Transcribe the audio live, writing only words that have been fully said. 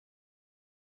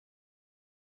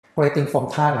Greeting from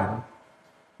Thailand.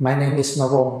 My name is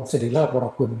Narong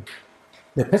Sirilevarakun,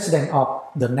 the President of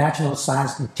the National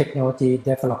Science and Technology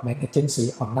Development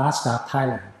Agency of NASDAQ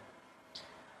Thailand.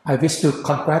 I wish to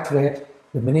congratulate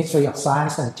the Ministry of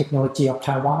Science and Technology of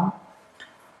Taiwan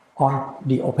on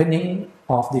the opening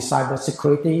of the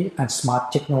Cybersecurity and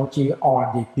Smart Technology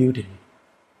R&D building.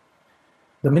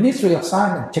 The Ministry of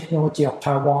Science and Technology of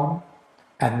Taiwan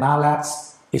and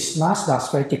NALABS is NASDAQ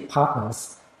strategic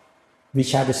partners. We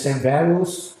share the same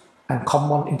values and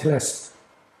common interests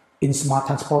in smart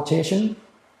transportation,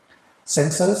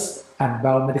 sensors, and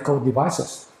biomedical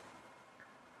devices.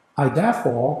 I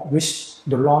therefore wish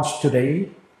the launch today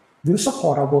will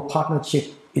support our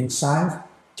partnership in science,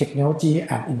 technology,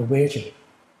 and innovation.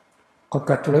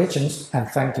 Congratulations and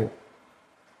thank you.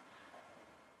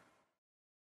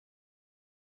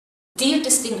 Dear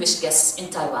distinguished guests in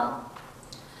Taiwan,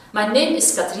 my name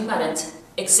is Katrien Marent,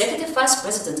 Executive Vice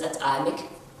President at IMIC,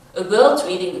 a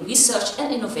world-leading research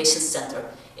and innovation center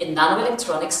in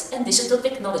nanoelectronics and digital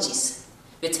technologies,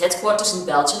 with headquarters in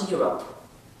Belgium, Europe.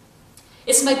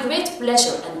 It's my great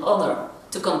pleasure and honor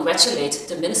to congratulate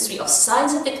the Ministry of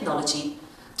Science and Technology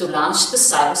to launch the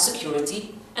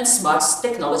Cybersecurity and Smart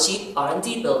Technology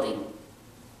R&D building.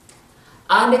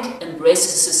 IMIC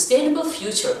embraces a sustainable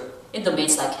future in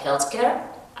domains like healthcare,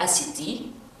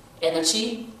 ICT,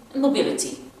 energy, and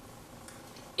mobility.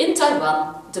 In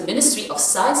Taiwan, the Ministry of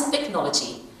Science and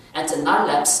Technology and the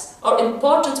NALABS are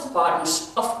important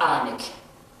partners of IMIC.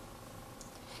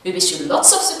 We wish you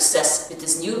lots of success with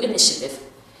this new initiative,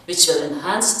 which will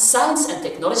enhance science and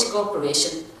technology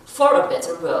cooperation for a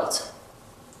better world.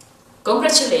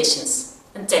 Congratulations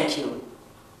and thank you.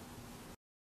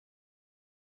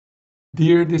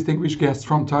 Dear distinguished guests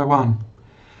from Taiwan,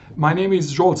 my name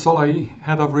is Zsolt Szalai,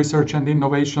 Head of Research and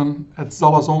Innovation at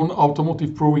Zalazon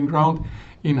Automotive Proving Ground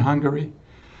in Hungary.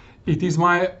 It is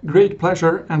my great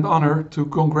pleasure and honor to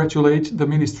congratulate the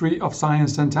Ministry of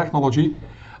Science and Technology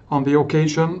on the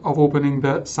occasion of opening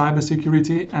the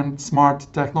Cybersecurity and Smart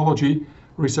Technology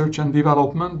Research and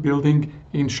Development building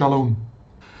in Chalon.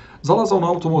 Zalazon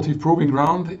Automotive Proving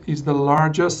Ground is the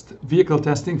largest vehicle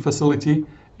testing facility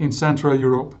in Central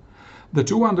Europe. The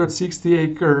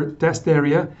 260-acre test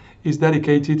area is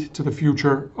dedicated to the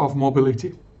future of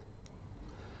mobility.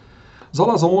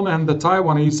 Zalazon and the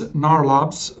Taiwanese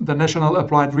NALABS, the National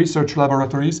Applied Research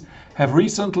Laboratories, have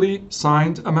recently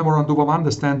signed a Memorandum of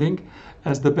Understanding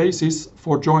as the basis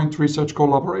for joint research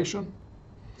collaboration.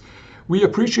 We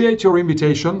appreciate your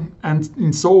invitation, and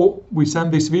in so we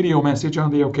send this video message on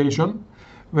the occasion,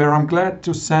 where I'm glad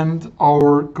to send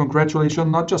our congratulations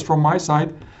not just from my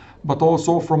side, but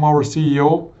also from our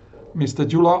CEO, Mr.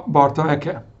 Gyula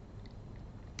Barta-Eke.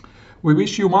 We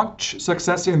wish you much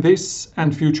success in this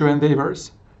and future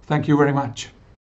endeavors. Thank you very much.